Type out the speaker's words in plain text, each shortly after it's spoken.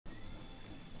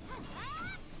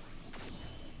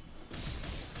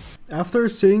After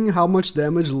seeing how much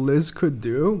damage Liz could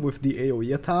do with the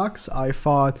AoE attacks, I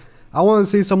thought I want to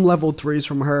see some level 3s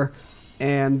from her.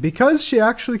 And because she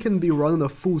actually can be running a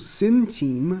full Sin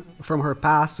team from her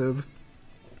passive,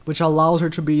 which allows her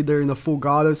to be either in a full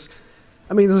Goddess,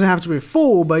 I mean, it doesn't have to be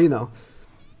full, but you know,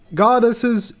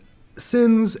 Goddesses,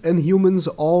 Sins, and Humans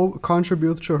all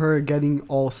contribute to her getting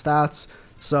all stats.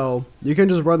 So you can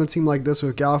just run a team like this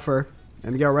with Galfer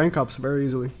and get rank ups very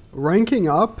easily. Ranking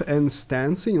up and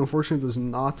stancing unfortunately does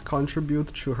not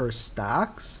contribute to her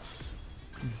stacks,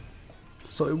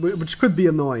 so which could be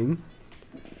annoying.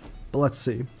 But let's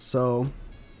see. So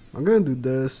I'm gonna do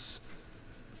this.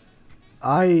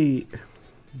 I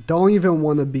don't even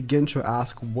want to begin to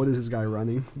ask what is this guy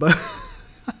running, but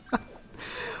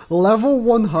level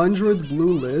 100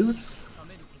 blue Liz,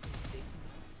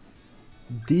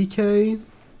 DK.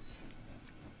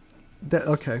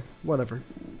 Okay, whatever.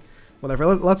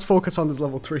 Let's focus on this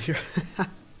level 3 here.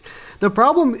 The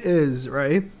problem is,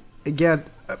 right, again,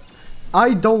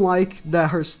 I don't like that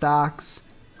her stacks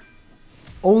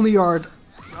only are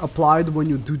applied when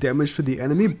you do damage to the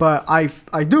enemy, but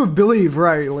I do believe,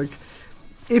 right, like,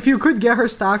 if you could get her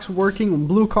stacks working on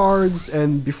blue cards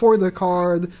and before the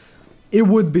card, it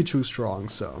would be too strong,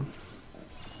 so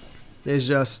it's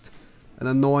just an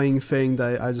annoying thing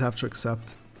that I just have to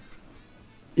accept.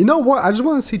 You know what? I just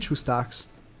want to see true stacks.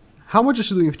 How much is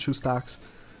she doing with true stacks?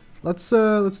 Let's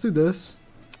do this.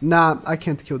 Nah, I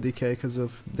can't kill DK because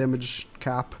of damage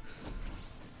cap.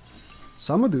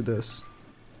 So I'm gonna do this.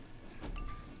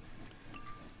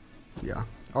 Yeah,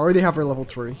 I already have her level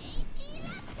 3.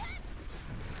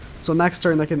 So next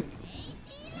turn I can...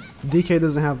 DK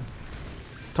doesn't have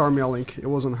Tarmia Link. It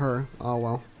wasn't her. Oh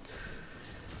well.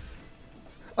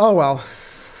 Oh well.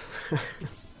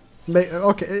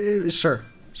 Okay, sure.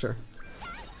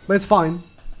 But it's fine.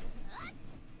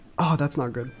 Oh, that's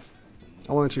not good.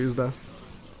 I wanted to use that.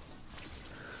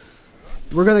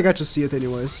 We're gonna get to see it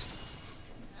anyways.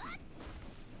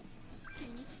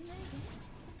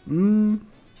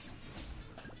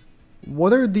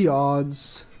 What are the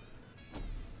odds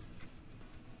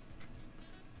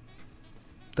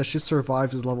that she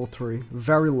survives as level 3?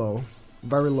 Very low.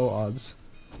 Very low odds,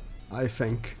 I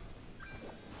think.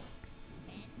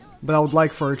 But I would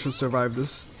like for her to survive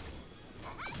this.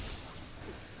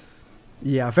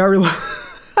 Yeah, very low.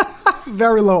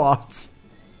 Very low odds.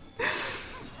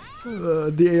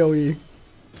 The AoE.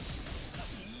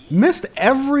 Missed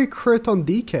every crit on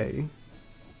DK.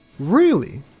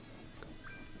 Really?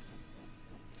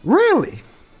 Really?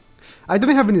 I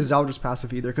didn't have any Zeldris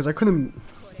passive either because I couldn't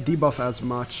debuff as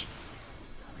much.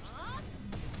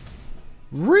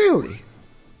 Really?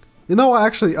 You know what,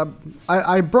 actually,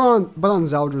 I brought on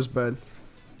Zeldris, but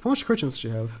how much crit chance does she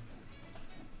have?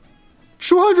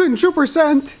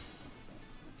 202%!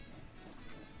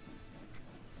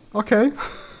 Okay.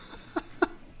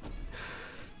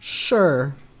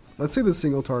 Sure. Let's see the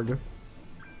single target.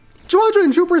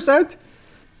 202%?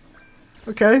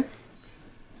 Okay.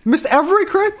 Missed every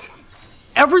crit?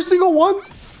 Every single one?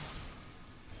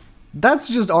 That's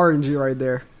just RNG right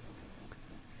there.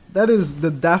 That is the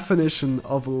definition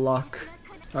of luck.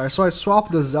 Alright, so I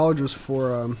swapped the Zeldris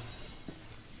for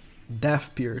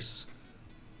Death Pierce.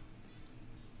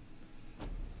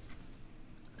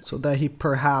 So that he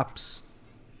perhaps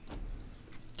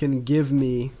can give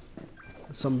me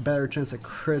some better chance at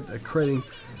critting.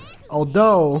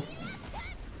 Although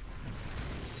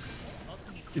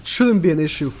it shouldn't be an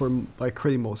issue for like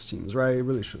critting most teams, right? It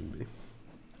really shouldn't be.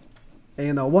 And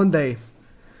you know, one day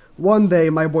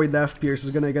my boy Death Pierce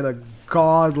is gonna get a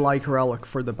godlike relic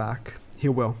for the back. He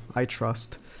will, I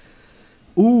trust.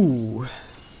 Ooh,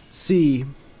 see,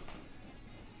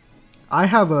 I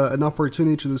have an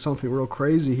opportunity to do something real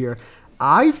crazy here.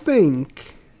 I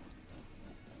think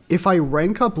if I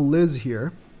rank up Liz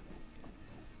here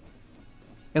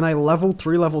and I level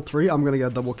 3, I'm gonna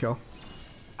get a double kill.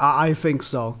 I think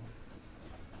so.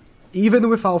 Even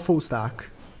without full stack.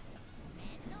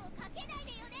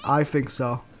 I think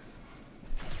so.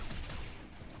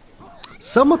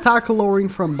 Some attack lowering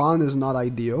from Ban is not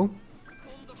ideal.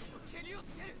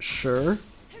 Sure.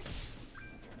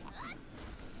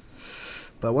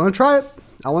 But I want to try it.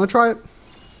 I want to try it.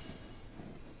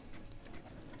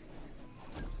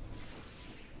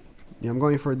 Yeah, I'm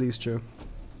going for these two.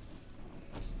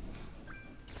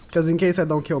 Because in case I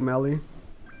don't kill Melly.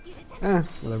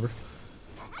 Whatever.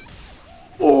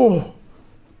 Oh!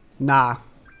 Nah.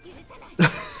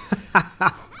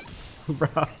 Bro.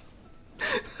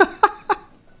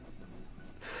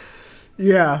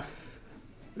 Yeah.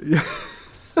 Yeah.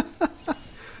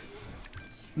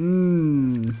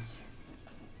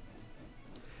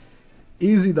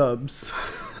 Easy dubs.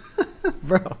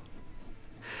 Bro.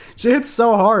 She hits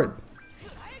so hard.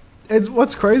 It's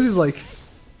what's crazy is like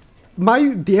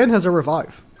Diane has a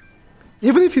revive.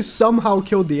 Even if he somehow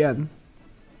killed Diane,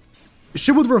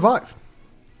 she would revive.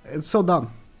 It's so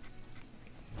dumb.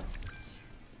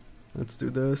 Let's do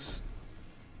this.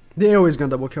 The AoE is gonna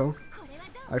double kill,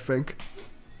 I think.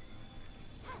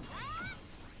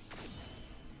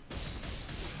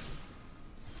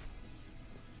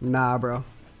 Nah, bro.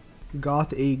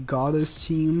 Got a goddess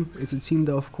team. It's a team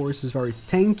that, of course, is very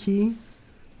tanky.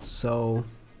 So,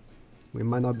 we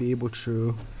might not be able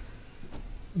to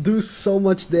do so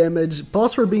much damage.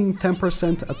 Plus, we're being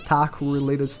 10%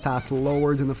 attack-related stat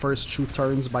lowered in the first 2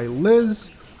 turns by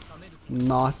Liz.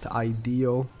 Not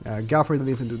ideal. Gaffer didn't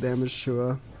even do damage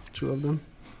to 2 of them.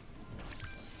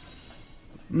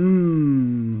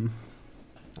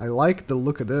 I like the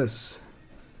look of this.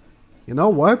 You know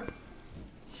what?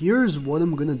 Here's what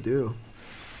I'm gonna do.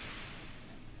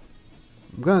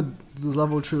 I'm gonna do this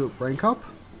level 2 rank up.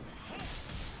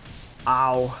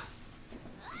 Ow.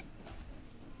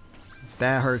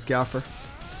 That hurt, Gaffer.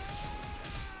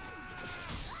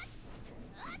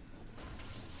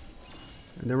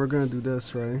 And then we're gonna do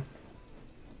this, right?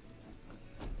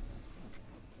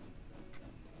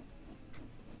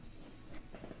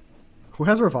 Who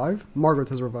has revive? Margaret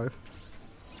has revive.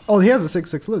 Oh, he has a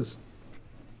 6/6 Liz.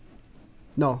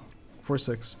 No,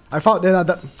 4/6. I thought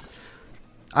that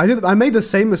I made the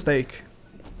same mistake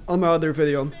on my other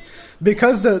video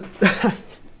because the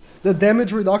the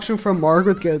damage reduction from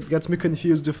Margaret gets me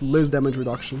confused with Liz damage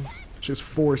reduction. She's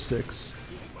 4/6.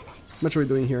 What are we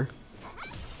doing here?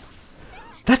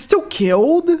 That's still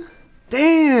killed?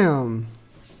 Damn.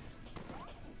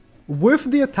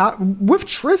 With the attack, with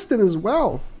Tristan as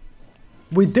well.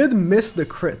 We did miss the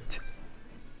crit.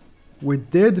 We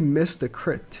did miss the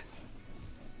crit.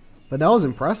 But that was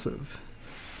impressive.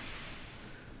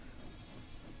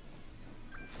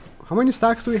 How many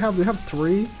stacks do we have? Do we have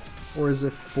 3? Or is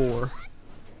it 4?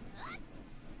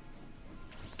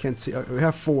 Can't see. We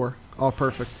have 4. Oh,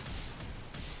 perfect.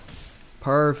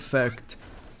 Perfect.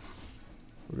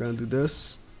 We're gonna do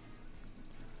this.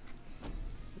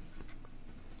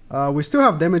 We still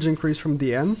have damage increase from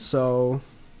the end, so...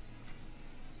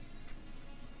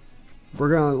 We're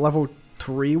gonna level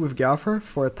 3 with Gaffer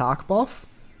for attack buff.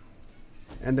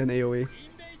 And then AoE.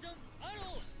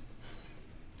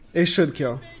 It should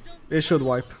kill. It should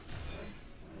wipe.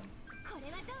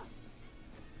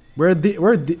 We're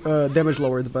damage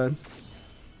lowered, but...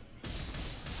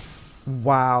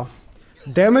 Wow.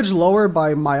 Damage lowered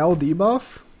by Mael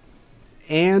debuff.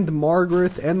 And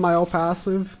Margaret and Mael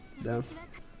passive. Damn.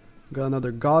 Got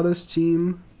another goddess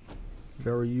team.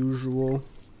 Very usual.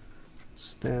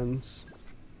 Stance.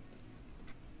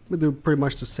 We do pretty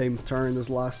much the same turn as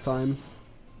last time.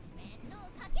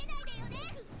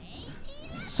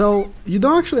 So, you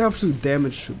don't actually have to do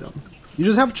damage to them. You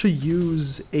just have to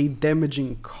use a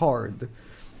damaging card.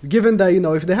 Given that, you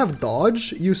know, if they have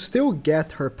dodge, you still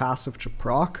get her passive to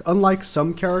proc. Unlike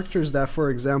some characters that, for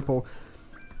example,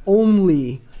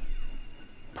 only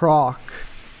proc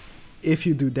if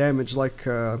you do damage, like,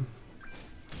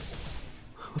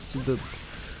 what's the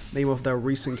name of that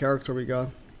recent character we got?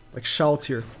 Like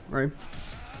Shaltier, right?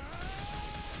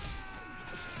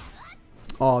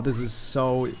 Oh, this is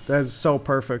so... That is so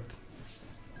perfect.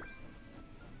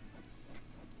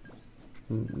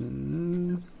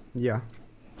 Yeah.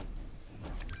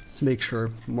 Let's make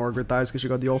sure Margaret dies because she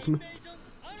got the ultimate.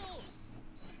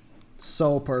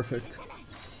 So perfect.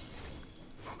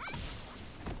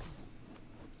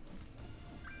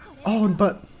 Oh,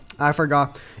 but... I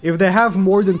forgot. If they have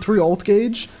more than 3 ult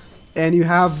gauge, and you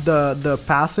have the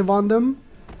passive on them,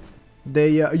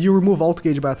 they you remove ult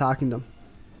gauge by attacking them.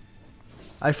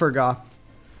 I forgot.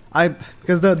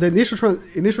 Because the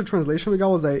initial translation we got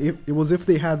was that it was if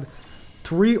they had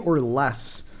 3 or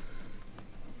less,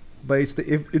 but it's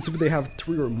if they have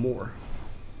 3 or more.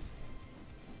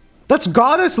 That's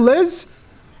Goddess Liz.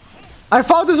 I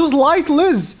thought this was Light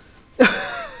Liz.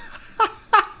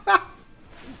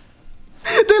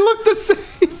 They look the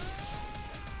same.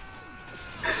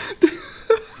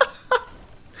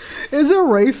 Is it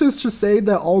racist to say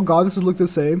that all goddesses look the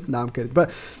same? No, I'm kidding. But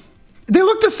they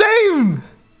look the same!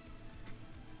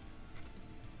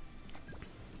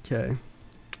 Okay.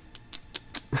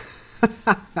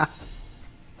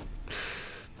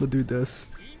 We'll do this.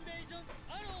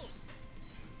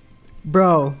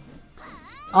 Bro,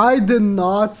 I did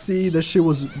not see that she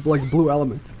was like blue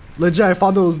element. Legit, I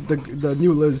thought that was the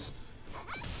new Liz.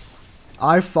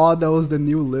 I thought that was the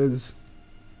new Liz.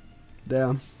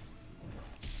 Damn.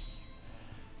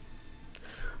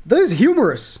 That is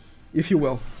humorous, if you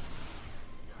will.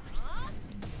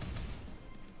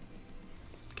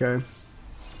 Okay.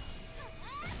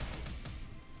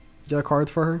 Get a card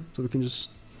for her so we can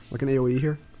just like an AoE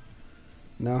here.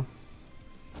 No.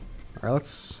 Alright,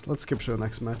 let's skip to the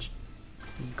next match.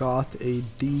 Got a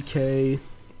DK.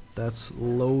 That's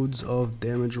loads of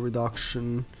damage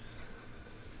reduction.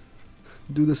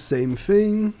 Do the same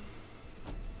thing.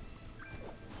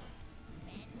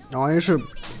 Oh, I should.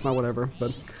 Oh, whatever.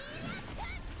 But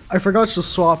I forgot to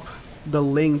swap the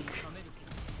link.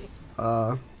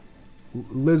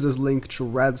 Liz's link to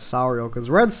Red Saurio, because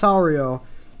Red Saurio,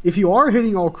 if you are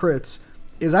hitting all crits,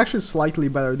 is actually slightly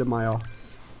better than Mayo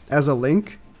as a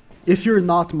link. If you're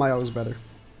not, Mayo is better.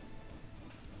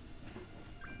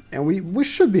 And we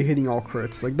should be hitting all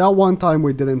crits. Like that one time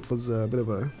we didn't was a bit of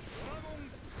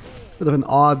an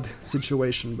odd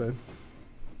situation, but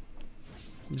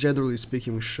generally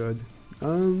speaking we should.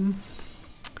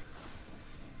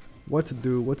 What to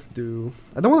do? What to do?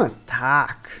 I don't want to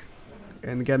attack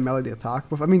and get melee attack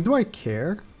buff. I mean, do I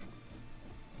care?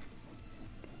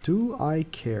 Do I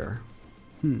care?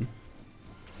 What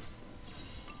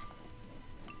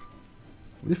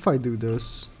if I do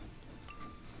this?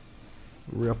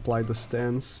 Reapply the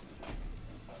stance.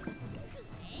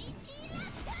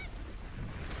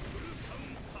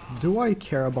 Do I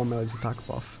care about melee's attack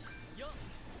buff?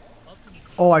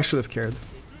 Oh, I should have cared.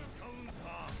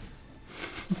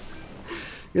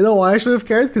 You know why I should have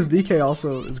cared? Because DK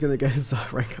also is gonna get his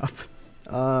rank up.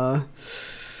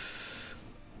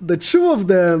 The two of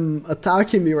them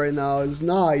attacking me right now is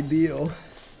not ideal.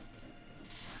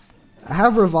 I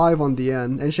have revive on the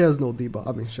end, and she has no debuff.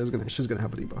 I mean, she's gonna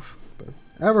have a debuff, but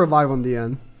I have revive on the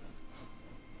end.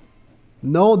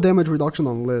 No damage reduction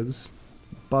on Liz,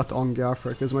 but on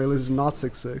Gaffer, because my Liz is not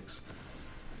 6/6.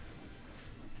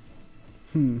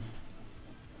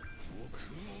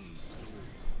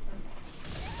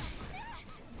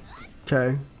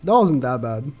 Okay, that wasn't that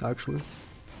bad, actually.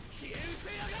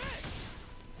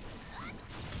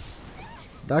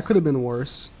 That could have been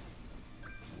worse.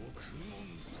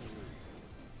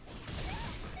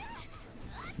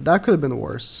 That could have been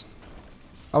worse.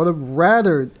 I would have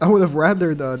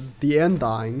rather the end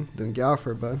dying than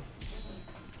Gaffer, but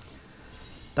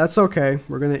that's okay.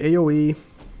 We're gonna AoE.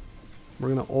 We're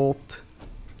gonna ult.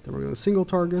 Then we're gonna single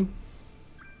target.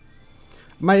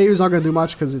 My AoE is not gonna do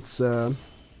much because it's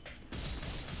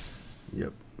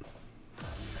yep.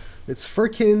 It's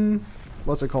freaking,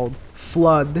 what's it called?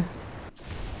 Flood.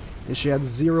 And she had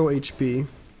 0 HP.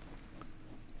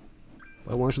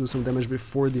 But I want to do some damage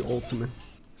before the ultimate.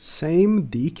 Same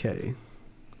DK.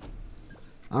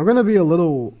 I'm gonna be a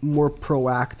little more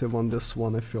proactive on this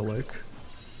one, I feel like.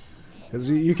 Because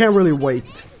you can't really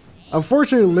wait.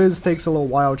 Unfortunately, Liz takes a little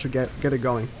while to get it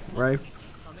going, right?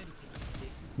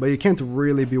 But you can't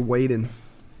really be waiting.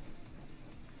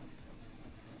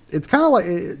 It's kind of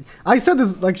like I said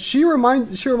this. Like she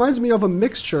reminds me of a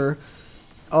mixture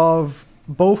of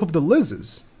both of the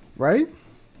Liz's, right?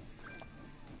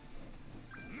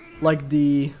 Like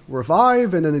the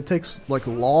revive, and then it takes like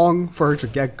long for her to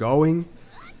get going,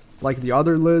 like the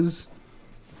other Liz.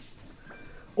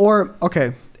 Or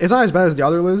okay, it's not as bad as the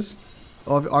other Liz.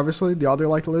 Obviously, the other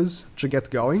like Liz to get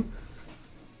going,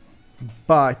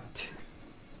 but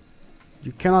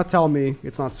you cannot tell me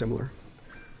it's not similar.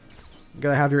 You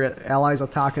gotta have your allies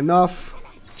attack enough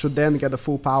to then get the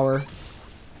full power.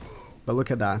 But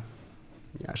look at that.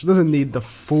 Yeah, she doesn't need the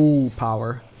full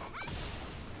power.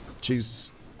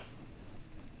 Jeez.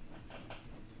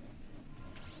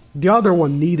 The other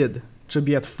one needed to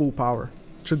be at full power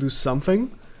to do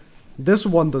something. This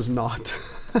one does not.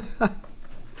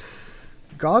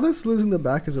 Goddess Liz in the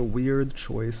back is a weird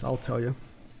choice, I'll tell you.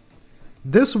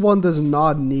 This one does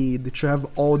not need to have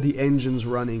all the engines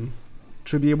running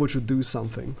to be able to do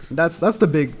something. That's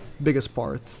the biggest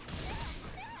part.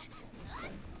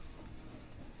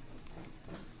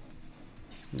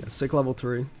 Yeah, sick level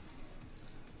 3.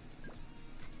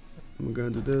 I'm gonna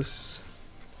do this,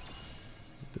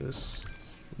 this,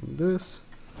 and this.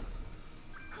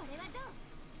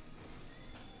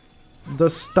 The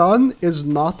stun is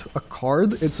not a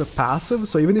card, it's a passive,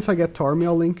 so even if I get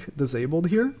Tarmiel Link disabled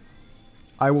here,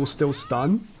 I will still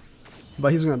stun.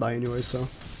 But he's gonna die anyway, so.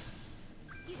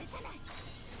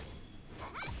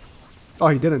 Oh,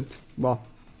 he didn't. Well.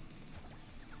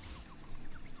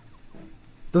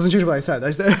 Doesn't change what I said.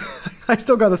 I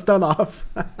still got a stun off.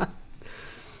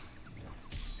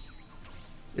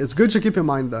 It's good to keep in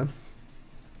mind that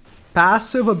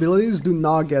passive abilities do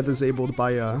not get disabled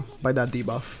by that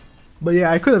debuff. But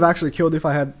yeah, I could have actually killed if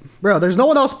I had... Bro, there's no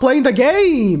one else playing the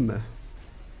game!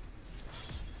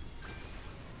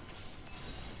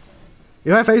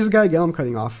 If I face this guy again, I'm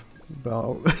cutting off.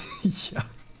 Well, yeah.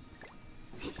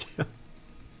 Yeah.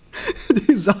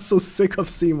 He's also sick of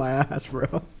seeing my ass,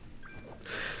 bro.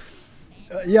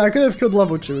 Yeah, I could have killed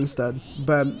level 2 instead,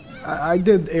 but I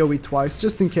did AoE twice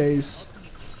just in case.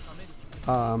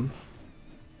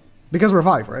 Because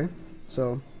revive, right?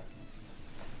 So,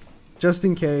 just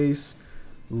in case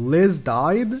Liz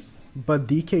died, but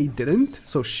DK didn't,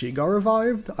 so she got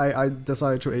revived, I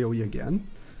decided to AoE again.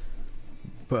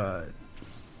 But,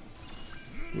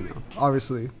 you know,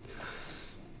 obviously,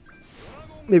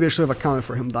 maybe I should have accounted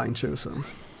for him dying too, so.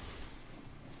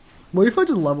 What if I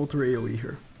just level 3 AoE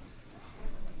here?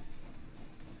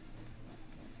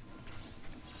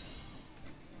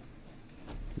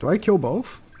 Do I kill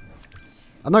both?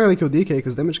 I'm not gonna kill DK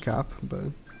because damage cap, but...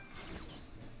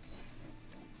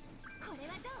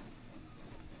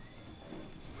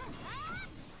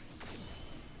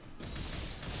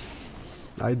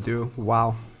 I do.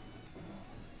 Wow.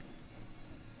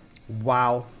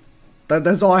 Wow.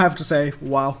 That's all I have to say.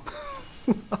 Wow.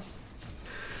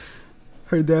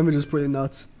 Her damage is pretty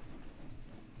nuts.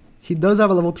 He does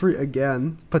have a level 3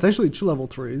 again. Potentially 2 level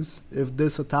 3s. If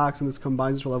this attacks and this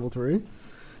combines to level 3.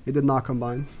 It did not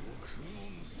combine.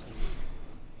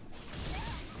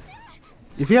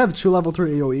 If he had 2 level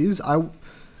 3 AoEs,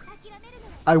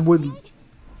 I wouldn't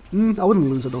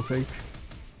lose, I don't think.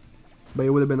 But it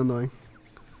would have been annoying.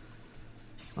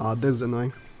 This is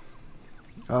annoying.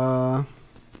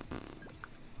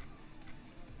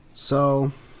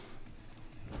 So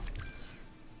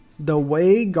the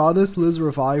way Goddess Liz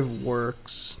Revive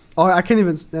works... Oh, I can't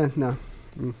even... no.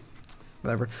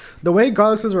 Whatever. The way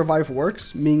Goddess Liz Revive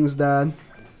works means that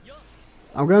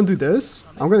I'm gonna do this.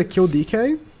 I'm gonna kill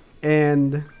DK,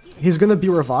 and he's gonna be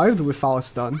revived without a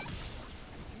stun.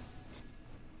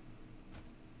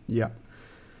 Yeah.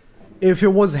 If it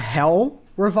was Hell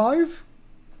Revive,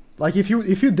 like if you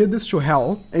did this to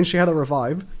Hell and she had a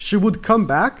revive, she would come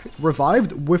back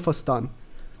revived with a stun.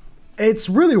 It's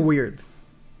really weird.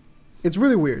 It's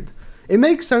really weird. It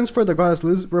makes sense for the Goddess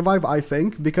Liz Revive, I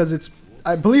think, because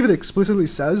I believe it explicitly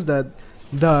says that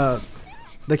the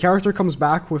character comes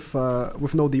back with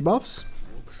no debuffs.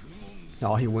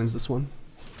 Oh, he wins this one.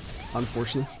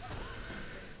 Unfortunately.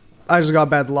 I just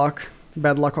got bad luck.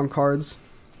 Bad luck on cards.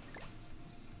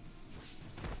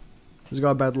 Just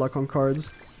got bad luck on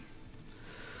cards.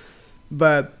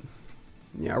 But,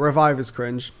 yeah, Revive is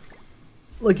cringe.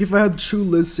 Like, if I had 2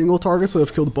 Liz single targets, I would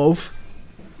have killed both.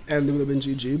 And it would have been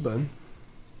GG, but...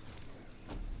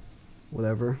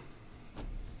 whatever.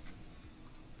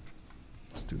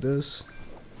 Let's do this.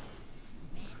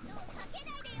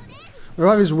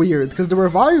 Revive is weird, because the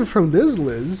revive from this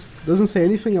Liz doesn't say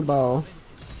anything about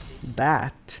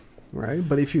that, right?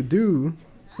 But if you do,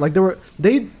 like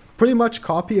they pretty much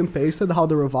copy and pasted how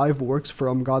the revive works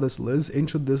from Goddess Liz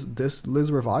into this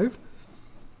Liz revive.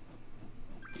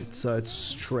 It's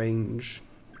strange.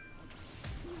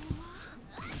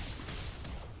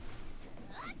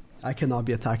 I cannot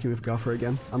be attacking with Guffer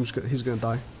again. He's gonna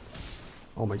die.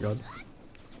 Oh my god.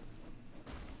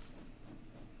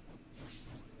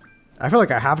 I feel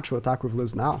like I have to attack with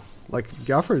Liz now. Like,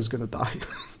 Guffer is gonna die.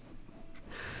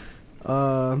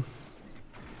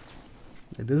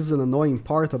 This is an annoying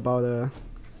part about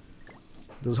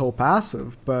this whole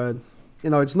passive, but,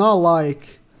 you know, it's not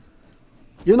like...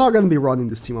 You're not gonna be running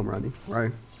this team I'm running,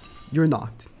 right? You're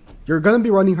not. You're gonna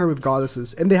be running her with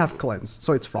Goddesses, and they have Cleanse,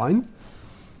 so it's fine.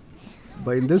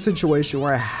 But in this situation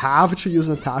where I have to use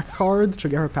an attack card to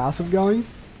get her passive going,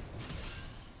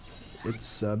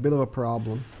 it's a bit of a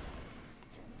problem.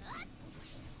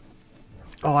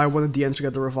 Oh, I wanted the end to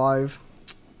get the revive.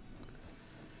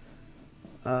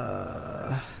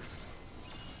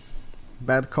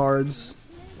 Bad cards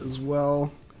as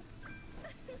well.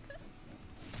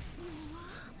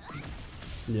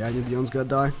 Yeah, I knew the On's gonna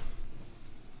die.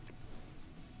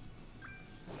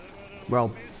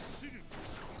 Well.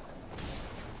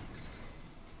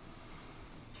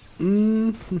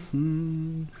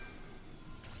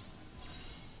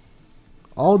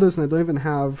 All this and I don't even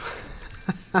have...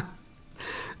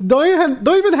 don't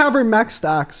even have her max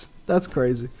stacks. That's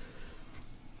crazy.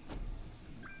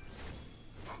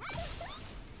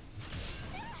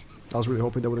 I was really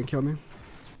hoping they wouldn't kill me.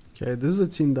 Okay, this is a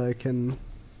team that I can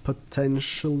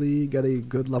potentially get a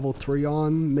good level 3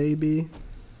 on, maybe.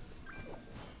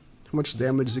 How much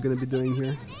damage is he going to be doing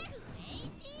here?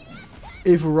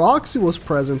 If Roxy was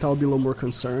present, I would be a little more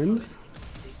concerned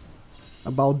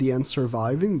about the end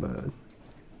surviving, but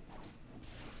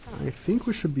I think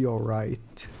we should be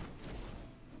alright.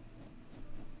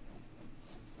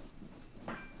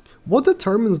 What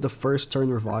determines the first turn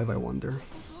revive, I wonder?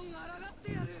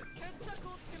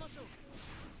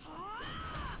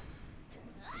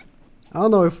 I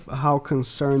don't know how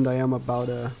concerned I am about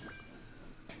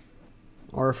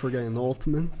Arthur getting an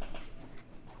ultimate.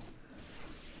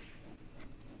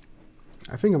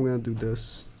 I think I'm gonna do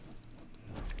this.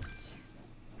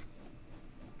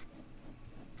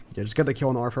 Yeah, just get the kill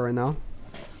on Arthur right now.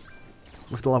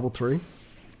 With the level 3.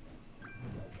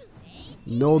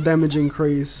 No damage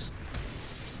increase.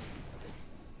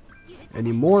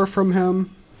 Any more from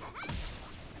him?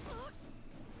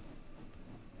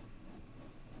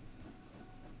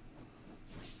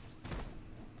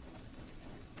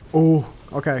 Oh,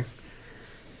 okay.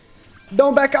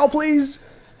 Don't back out, please!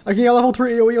 I can get level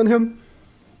 3 AoE on him.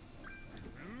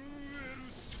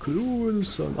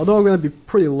 Although I'm gonna be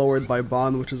pretty lowered by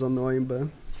Bond, which is annoying, but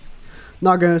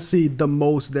not gonna see the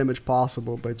most damage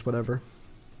possible, but it's whatever.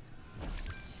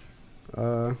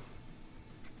 I'm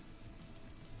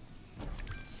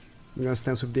gonna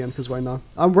stance with the end, because why not?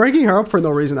 I'm ranking her up for no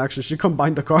reason, actually. She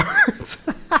combined the cards.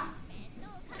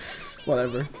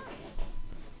 Whatever.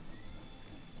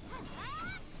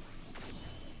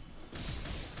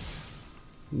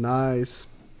 Nice.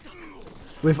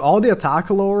 With all the attack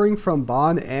lowering from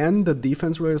Bond and the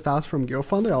defense related stats from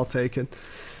Gilfunder, I'll take it.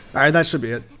 Alright, that should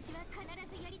be it.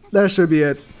 That should be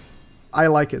it. I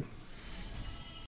like it.